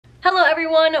Hello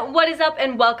everyone, what is up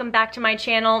and welcome back to my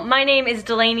channel. My name is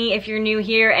Delaney if you're new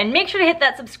here, and make sure to hit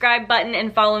that subscribe button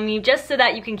and follow me just so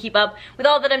that you can keep up with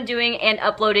all that I'm doing and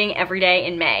uploading every day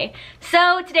in May.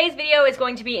 So today's video is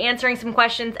going to be answering some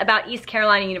questions about East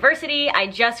Carolina University. I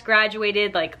just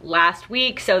graduated like last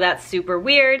week, so that's super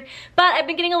weird, but I've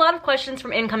been getting a lot of questions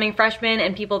from incoming freshmen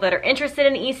and people that are interested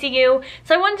in ECU,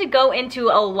 so I wanted to go into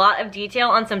a lot of detail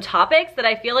on some topics that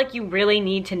I feel like you really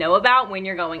need to know about when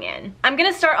you're going in. I'm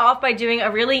gonna start off by doing a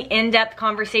really in-depth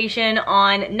conversation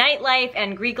on nightlife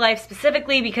and Greek life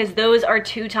specifically because those are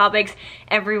two topics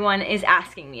everyone is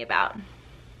asking me about.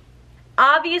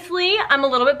 Obviously, I'm a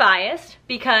little bit biased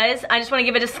because I just want to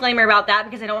give a disclaimer about that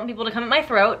because I don't want people to come at my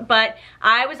throat, but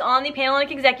I was on the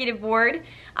Panhellenic Executive Board,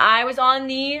 I was on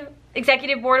the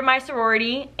executive board of my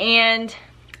sorority, and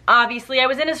obviously I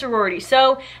was in a sorority,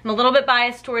 so I'm a little bit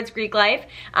biased towards Greek life.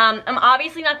 I'm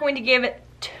obviously not going to give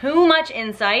too much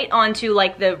insight onto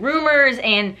like the rumors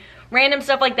and random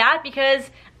stuff like that because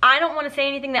I don't want to say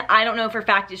anything that I don't know for a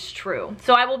fact is true.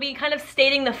 So I will be kind of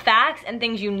stating the facts and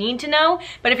things you need to know,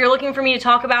 but if you're looking for me to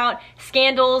talk about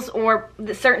scandals or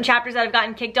the certain chapters that have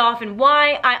gotten kicked off and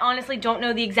why, I honestly don't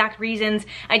know the exact reasons.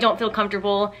 I don't feel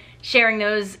comfortable sharing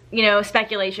those,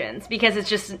 speculations because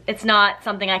it's not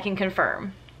something I can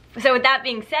confirm. So with that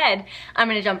being said, I'm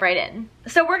gonna jump right in.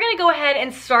 So we're gonna go ahead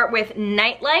and start with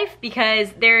nightlife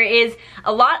because there is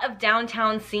a lot of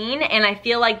downtown scene and I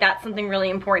feel like that's something really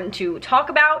important to talk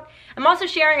about. I'm also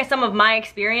sharing some of my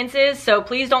experiences, so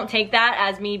please don't take that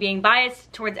as me being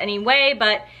biased towards any way,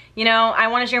 but I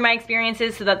want to share my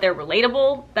experiences so that they're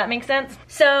relatable, if that makes sense.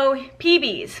 So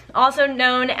PB's, also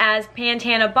known as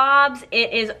Pantana Bob's,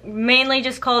 it is mainly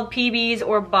just called PB's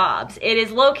or Bob's. It is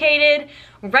located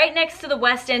right next to the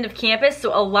west end of campus,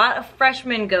 so a lot of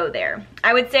freshmen go there.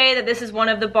 I would say that this is one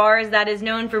of the bars that is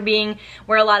known for being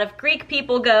where a lot of Greek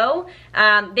people go.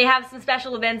 They have some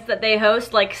special events that they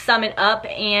host, like Summit Up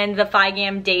and the Phi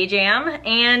Gam Day Jam,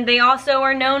 and they also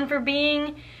are known for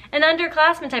being an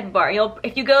underclassmen type of bar.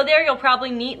 If you go there, you'll probably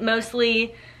meet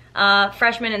mostly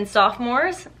freshmen and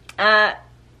sophomores, and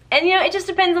it just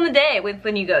depends on the day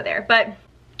when you go there, but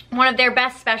one of their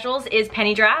best specials is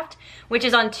Penny Draft, which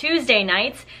is on Tuesday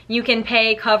nights. You can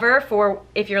pay cover for,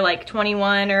 if you're like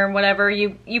 21 or whatever,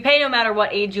 you pay no matter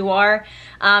what age you are,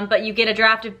 but you get a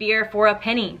draft of beer for a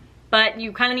penny. But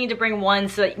you kind of need to bring one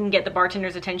so that you can get the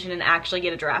bartender's attention and actually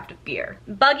get a draft of beer.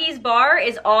 Buggy's Bar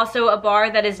is also a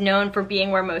bar that is known for being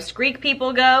where most Greek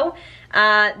people go.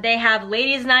 They have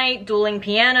ladies' night, dueling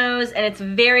pianos, and it's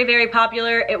very, very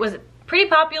popular. It was pretty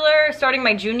popular starting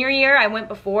my junior year. I went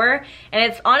before, and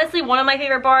it's honestly one of my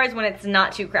favorite bars when it's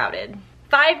not too crowded.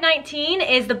 519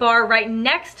 is the bar right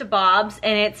next to Bob's,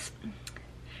 and it's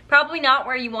probably not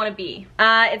where you want to be.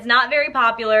 It's not very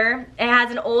popular. It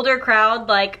has an older crowd,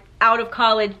 like out of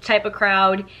college type of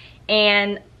crowd,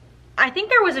 and I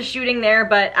think there was a shooting there,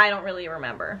 but I don't really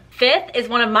remember. Fifth is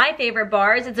one of my favorite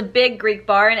bars. It's a big Greek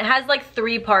bar, and it has like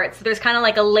 3 parts. So there's kind of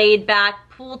like a laid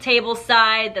back pool table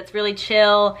side that's really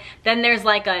chill. Then there's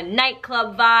like a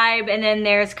nightclub vibe, and then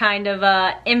there's kind of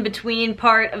a in-between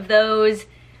part of those.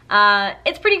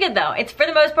 It's pretty good though. It's, for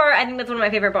the most part, I think that's one of my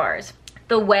favorite bars.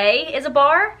 The Way is a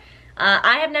bar.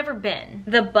 I have never been.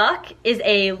 The Buck is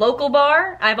a local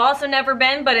bar. I've also never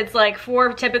been, but it's like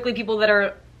for typically people that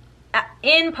are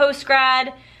in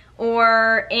post-grad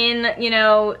or in,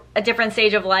 a different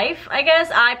stage of life, I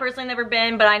guess. I personally never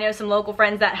been, but I know some local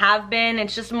friends that have been.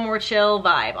 It's just a more chill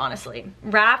vibe, honestly.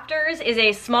 Rafters is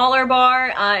a smaller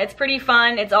bar. It's pretty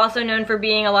fun. It's also known for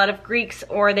being a lot of Greeks,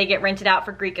 or they get rented out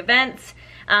for Greek events.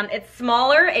 It's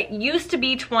smaller. It used to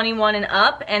be 21 and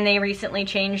up, and they recently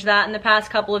changed that in the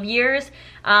past couple of years.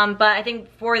 But I think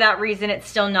for that reason, it's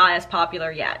still not as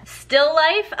popular yet. Still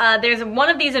Life, there's one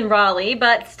of these in Raleigh,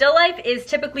 but Still Life is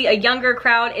typically a younger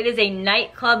crowd. It is a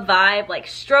nightclub vibe, like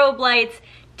strobe lights,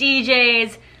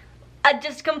 DJs, a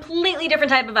just completely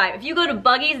different type of vibe. If you go to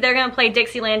Buggy's, they're gonna play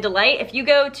Dixieland Delight. If you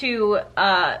go to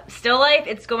Still Life,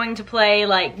 it's going to play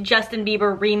like Justin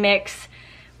Bieber remix,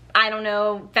 I don't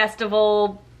know,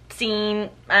 festival scene,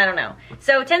 I don't know.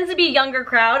 So it tends to be a younger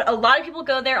crowd. A lot of people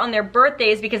go there on their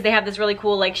birthdays because they have this really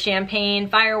cool like champagne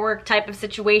firework type of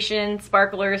situation.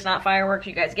 Sparklers, not fireworks,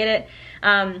 you guys get it.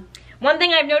 One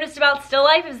thing I've noticed about Still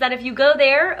Life is that if you go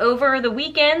there over the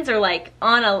weekends or like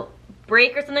on a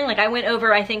break or something, like I went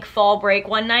over, I think, fall break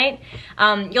one night,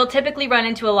 you'll typically run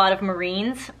into a lot of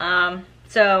Marines.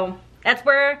 So that's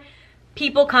where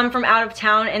people come from out of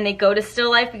town and they go to Still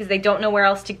Life because they don't know where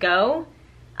else to go.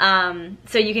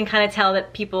 So you can kind of tell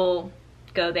that people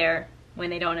go there when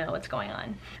they don't know what's going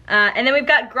on. And then we've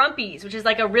got Grumpy's, which is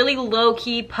like a really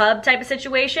low-key pub type of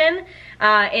situation.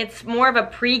 It's more of a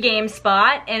pre-game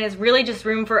spot and is really just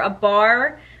room for a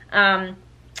bar.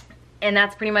 And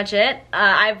that's pretty much it.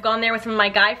 I've gone there with some of my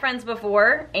guy friends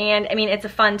before, and I mean, it's a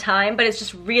fun time, but it's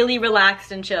just really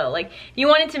relaxed and chill. Like, if you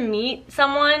wanted to meet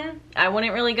someone, I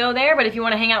wouldn't really go there, but if you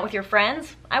want to hang out with your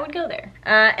friends, I would go there.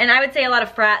 And I would say a lot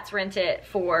of frats rent it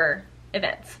for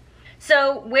events.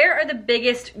 So where are the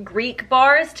biggest Greek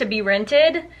bars to be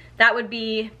rented? That would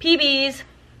be PB's,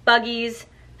 Buggy's,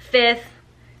 Fifth,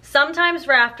 sometimes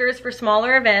Rafters for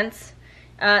smaller events,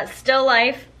 Still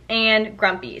Life, and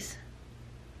Grumpy's.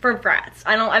 For frats.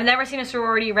 I've never seen a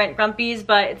sorority rent Grumpy's,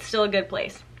 but it's still a good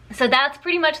place. So that's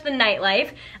pretty much the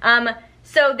nightlife.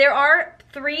 So there are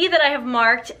 3 that I have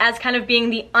marked as kind of being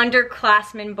the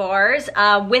underclassmen bars.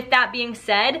 With that being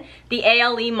said, the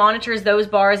ALE monitors those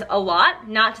bars a lot.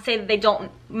 Not to say that they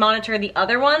don't monitor the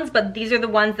other ones, but these are the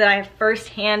ones that I have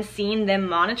firsthand seen them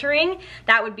monitoring.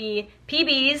 That would be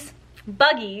PB's,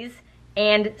 Buggy's,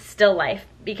 and Still Life,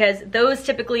 because those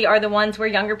typically are the ones where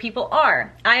younger people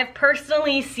are. I have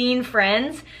personally seen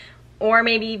friends, or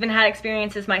maybe even had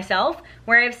experiences myself,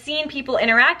 where I've seen people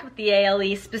interact with the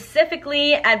ALE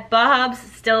specifically at Bob's,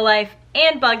 Still Life,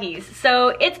 and Buggy's. So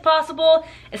it's possible,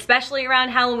 especially around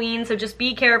Halloween, so just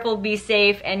be careful, be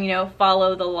safe, and you know,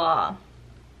 follow the law.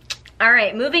 All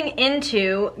right, moving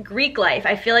into Greek life.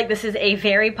 I feel like this is a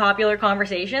very popular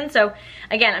conversation. So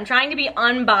again, I'm trying to be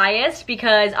unbiased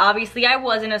because obviously I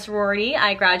was in a sorority.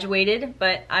 I graduated,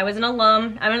 but I was an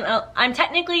alum. I'm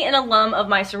technically an alum of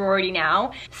my sorority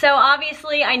now. So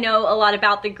obviously I know a lot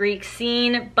about the Greek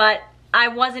scene, but I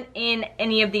wasn't in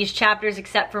any of these chapters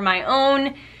except for my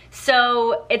own.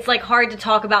 So it's like hard to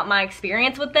talk about my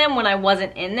experience with them when I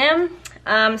wasn't in them.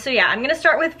 So yeah, I'm gonna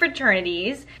start with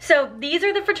fraternities. So these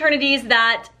are the fraternities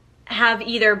that have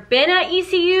either been at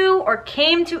ECU or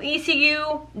came to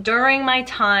ECU during my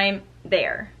time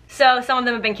there. So some of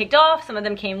them have been kicked off, some of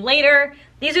them came later.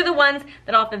 These are the ones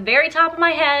that off the very top of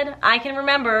my head, I can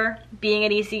remember being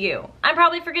at ECU. I'm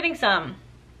probably forgetting some.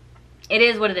 It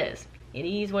is what it is. It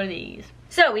is what it is.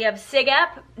 So we have Sig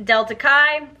Ep, Delta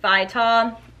Chi, Phi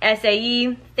Tau,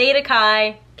 SAE, Theta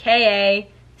Chi, KA,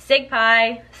 Sig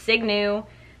Pi, Sig Nu,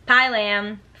 Pi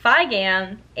Lam, Phi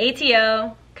Gam,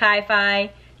 ATO, Chi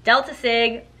Phi, Delta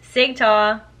Sig, Sig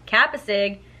Tau, Kappa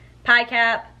Sig, Pi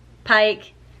Cap,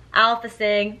 Pike, Alpha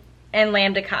Sig, and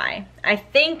Lambda Chi. I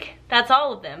think that's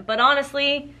all of them, but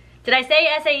honestly, did I say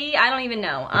SAE? I don't even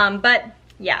know, but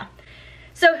yeah.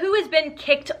 So who has been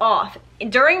kicked off?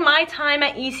 During my time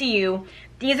at ECU,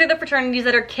 these are the fraternities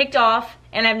that are kicked off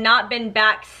and have not been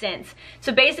back since.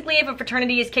 So basically, if a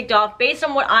fraternity is kicked off, based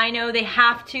on what I know, they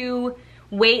have to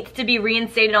wait to be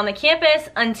reinstated on the campus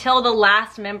until the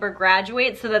last member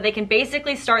graduates so that they can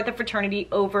basically start the fraternity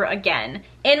over again.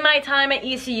 In my time at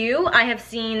ECU, I have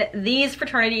seen these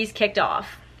fraternities kicked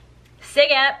off: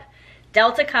 Sig Ep,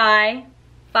 Delta Chi,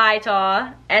 Phi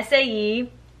Tau,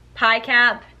 SAE, Pi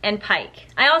Cap, and Pike.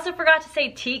 I also forgot to say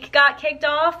Teak got kicked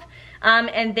off,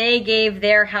 and they gave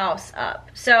their house up.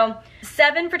 So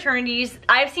 7 fraternities,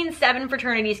 I've seen 7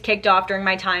 fraternities kicked off during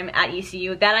my time at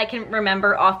ECU that I can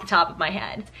remember off the top of my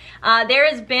head. There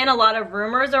has been a lot of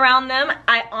rumors around them.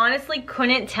 I honestly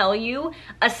couldn't tell you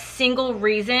a single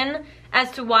reason as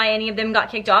to why any of them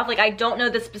got kicked off. Like, I don't know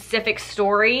the specific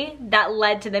story that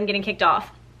led to them getting kicked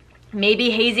off. Maybe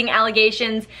hazing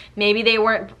allegations, maybe they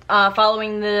weren't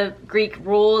following the Greek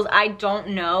rules, I don't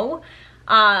know.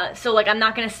 So like, I'm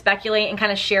not gonna speculate and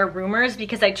kind of share rumors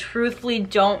because I truthfully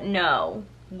don't know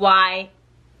why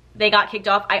they got kicked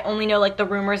off. I only know like the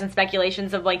rumors and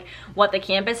speculations of like what the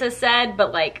campus has said,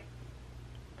 but like,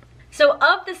 so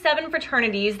of the 7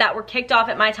 fraternities that were kicked off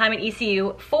at my time at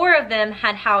ECU, 4 of them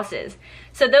had houses.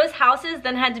 So those houses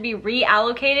then had to be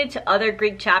reallocated to other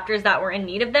Greek chapters that were in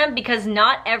need of them because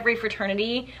not every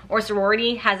fraternity or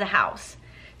sorority has a house.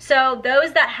 So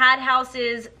those that had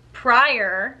houses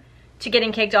prior to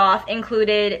getting kicked off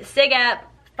included Sig Ep,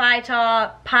 Phi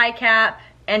Tau, Pi Cap,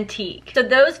 and Teak. So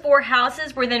those 4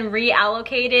 houses were then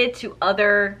reallocated to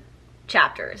other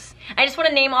chapters. I just want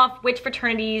to name off which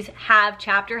fraternities have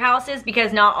chapter houses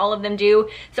because not all of them do.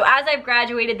 So as I've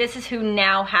graduated, this is who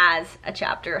now has a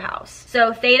chapter house.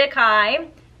 So Theta Chi,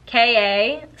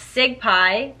 KA, Sig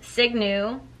Pi, Sig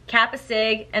Nu, Kappa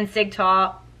Sig, and Sig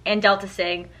Tau, and Delta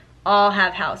Sig all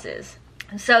have houses.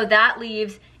 So that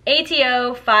leaves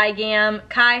ATO, Phi Gam,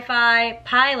 Chi Phi,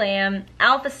 Pi Lam,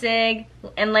 Alpha Sig,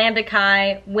 and Lambda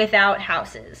Chi without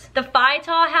houses. The Phi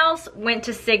Tau house went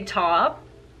to Sig Tau.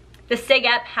 The Sig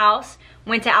Ep house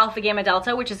went to Alpha Gamma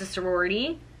Delta, which is a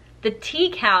sorority. The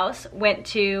Teak house went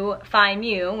to Phi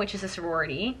Mu, which is a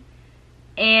sorority.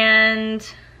 and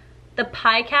the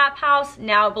Pi Cap house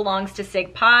now belongs to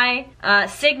Sig Pi.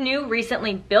 Sig Nu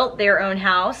recently built their own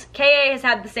house. KA has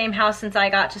had the same house since I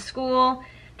got to school.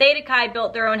 Theta Chi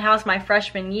built their own house my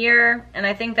freshman year, and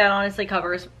I think that honestly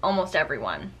covers almost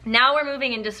everyone. Now we're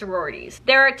moving into sororities.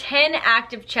 There are 10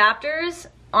 active chapters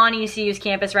on ECU's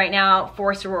campus right now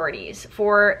for sororities,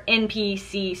 for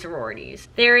NPC sororities.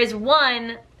 There is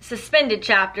one suspended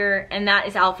chapter, and that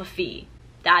is Alpha Phi.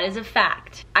 That is a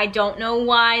fact. I don't know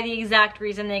why the exact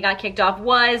reason they got kicked off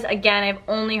was. Again, I've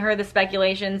only heard the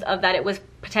speculations of that it was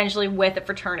potentially with a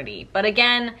fraternity. But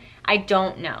again, I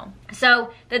don't know.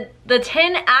 So the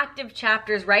 10 active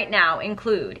chapters right now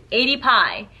include AD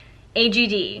Pi,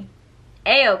 AGD,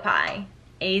 AO Pi,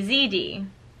 AZD,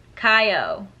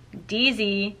 Chi-O,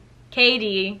 DZ,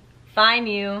 KD, Phi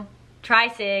Mu,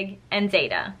 Tri-Sig, and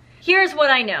Zeta. Here's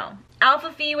what I know.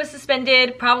 Alpha Phi was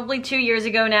suspended probably 2 years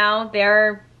ago now.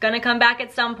 They're gonna come back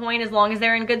at some point as long as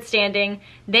they're in good standing.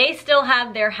 They still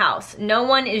have their house. No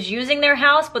one is using their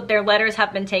house, but their letters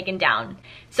have been taken down.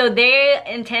 So they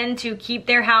intend to keep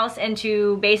their house and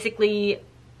to basically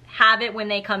have it when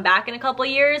they come back in a couple of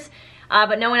years.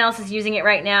 But no one else is using it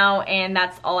right now, and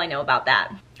that's all I know about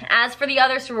that. As for the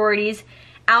other sororities,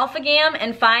 Alpha Gam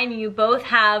and Phi Mu both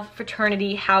have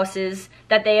fraternity houses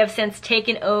that they have since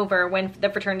taken over when the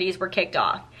fraternities were kicked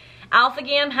off. Alpha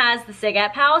Gam has the Sig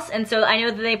Ep house, and so I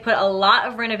know that they put a lot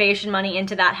of renovation money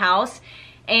into that house.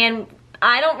 And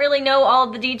I don't really know all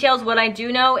of the details. What I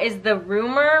do know is the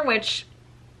rumor, which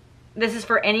this is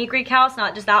for any Greek house,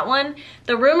 not just that one.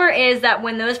 The rumor is that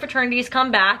when those fraternities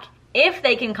come back, if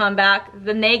they can come back,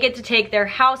 then they get to take their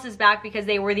houses back because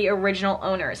they were the original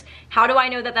owners. How do I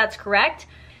know that that's correct?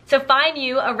 So Phi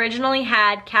Mu originally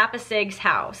had Kappa Sig's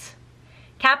house.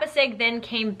 Kappa Sig then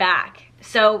came back.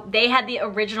 So they had the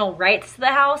original rights to the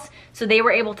house, so they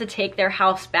were able to take their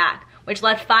house back, which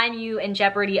left Phi Mu in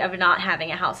jeopardy of not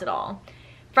having a house at all.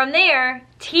 From there,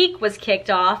 Teak was kicked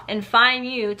off, and Phi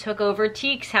Mu took over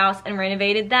Teak's house and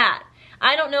renovated that.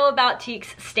 I don't know about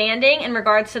Teak's standing in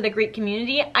regards to the Greek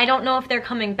community. I don't know if they're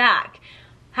coming back.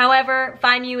 However,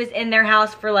 Phi Mu is in their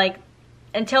house for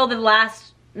until the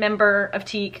last member of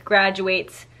Teak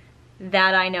graduates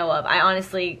that I know of. I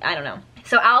don't know.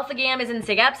 So Alpha Gam is in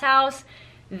Sig Ep's house.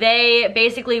 They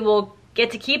basically will get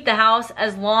to keep the house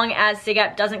as long as Sig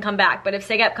Ep doesn't come back. But if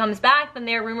Sig Ep comes back, then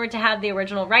they're rumored to have the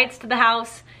original rights to the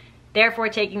house, therefore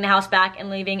taking the house back and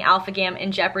leaving Alpha Gam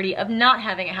in jeopardy of not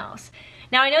having a house.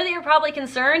 Now, I know that you're probably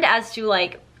concerned as to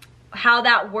how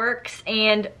that works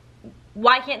and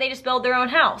why can't they just build their own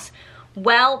house?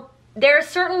 Well, there are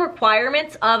certain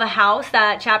requirements of a house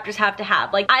that chapters have to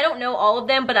have. I don't know all of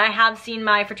them, but I have seen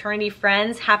my fraternity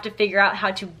friends have to figure out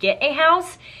how to get a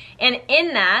house. And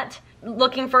in that,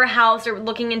 looking for a house or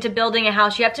looking into building a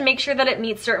house, you have to make sure that it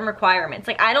meets certain requirements.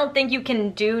 I don't think you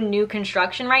can do new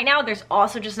construction right now. There's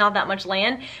also just not that much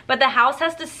land, but the house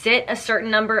has to sit a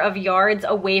certain number of yards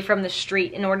away from the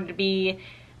street in order to be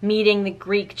meeting the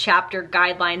Greek chapter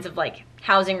guidelines of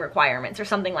housing requirements or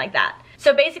something like that.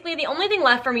 So basically, the only thing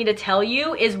left for me to tell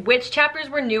you is which chapters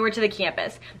were newer to the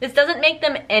campus. This doesn't make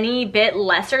them any bit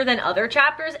lesser than other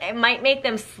chapters. It might make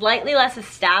them slightly less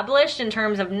established in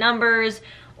terms of numbers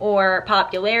or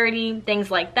popularity,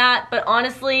 things like that. But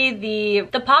honestly,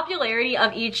 the popularity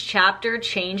of each chapter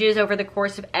changes over the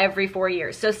course of every 4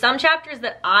 years. So some chapters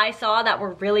that I saw that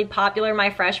were really popular my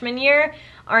freshman year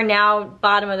are now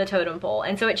bottom of the totem pole.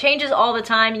 And so it changes all the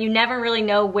time. You never really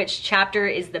know which chapter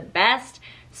is the best.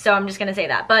 So I'm just gonna say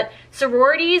that. But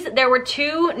sororities, there were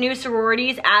 2 new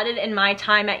sororities added in my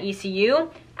time at ECU.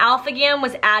 Alpha Gam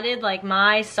was added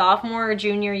my sophomore or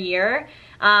junior year.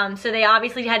 So they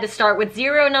obviously had to start with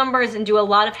 0 numbers and do a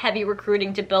lot of heavy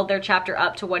recruiting to build their chapter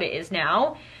up to what it is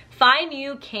now. Phi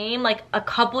Mu came a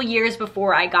couple years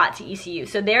before I got to ECU,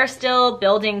 so they're still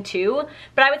building too.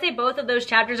 But I would say both of those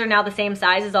chapters are now the same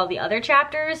size as all the other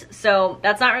chapters, so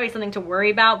that's not really something to worry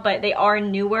about, but they are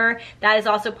newer. That is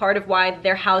also part of why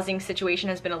their housing situation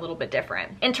has been a little bit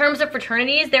different. In terms of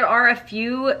fraternities, there are a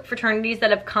few fraternities that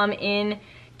have come in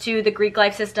to the Greek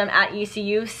life system at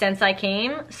ECU since I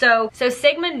came. So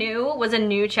Sigma Nu was a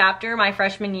new chapter my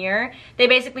freshman year. They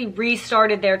basically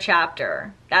restarted their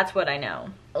chapter. That's what I know.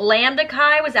 Lambda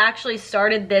Chi was actually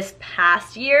started this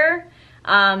past year.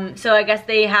 So I guess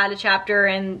they had a chapter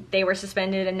and they were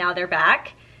suspended and now they're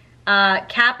back.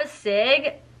 Kappa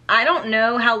Sig, I don't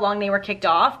know how long they were kicked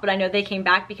off, but I know they came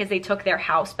back because they took their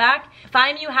house back.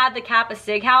 Phi Mu had the Kappa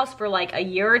Sig house for a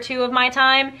year or 2 of my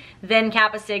time, then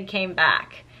Kappa Sig came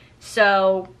back.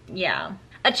 So yeah.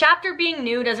 A chapter being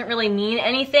new doesn't really mean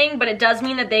anything, but it does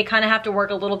mean that they kind of have to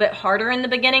work a little bit harder in the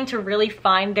beginning to really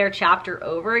find their chapter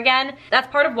over again. That's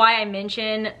part of why I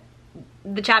mention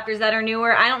the chapters that are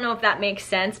newer. I don't know if that makes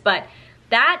sense, but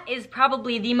that is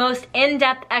probably the most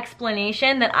in-depth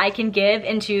explanation that I can give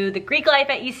into the Greek life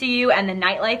at ECU and the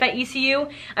nightlife at ECU.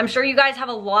 I'm sure you guys have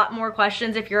a lot more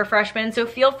questions if you're a freshman, so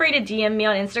feel free to DM me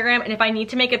on Instagram, and if I need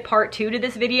to make a part 2 to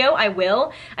this video, I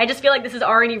will. I just feel like this is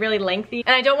already really lengthy,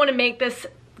 and I don't want to make this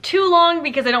too long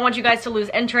because I don't want you guys to lose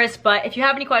interest, but if you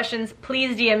have any questions,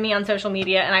 please DM me on social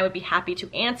media and I would be happy to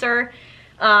answer.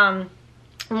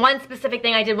 One specific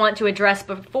thing I did want to address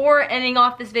before ending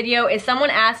off this video is someone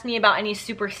asked me about any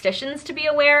superstitions to be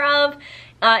aware of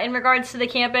in regards to the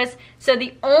campus. So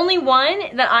the only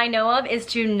one that I know of is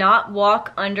to not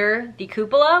walk under the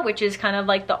cupola, which is kind of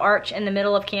like the arch in the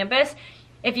middle of campus.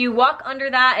 If you walk under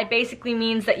that, it basically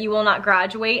means that you will not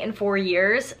graduate in 4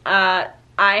 years.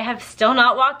 I have still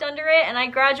not walked under it and I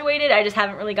graduated. I just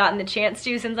haven't really gotten the chance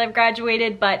to since I've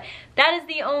graduated, but that is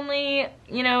the only,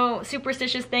 you know,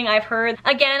 superstitious thing I've heard.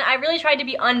 Again, I really tried to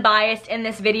be unbiased in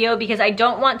this video because I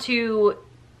don't want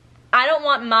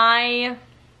my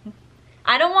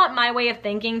way of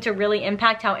thinking to really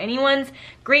impact how anyone's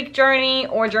Greek journey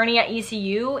or journey at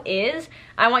ECU is.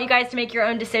 I want you guys to make your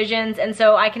own decisions, and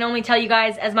so I can only tell you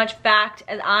guys as much fact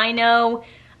as I know.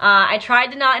 I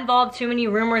tried to not involve too many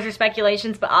rumors or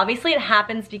speculations, but obviously it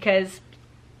happens because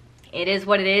it is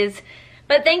what it is.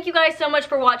 But thank you guys so much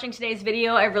for watching today's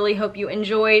video. I really hope you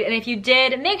enjoyed, and if you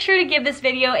did, make sure to give this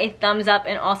video a thumbs up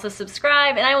and also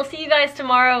subscribe, and I will see you guys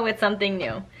tomorrow with something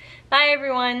new. Bye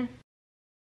everyone!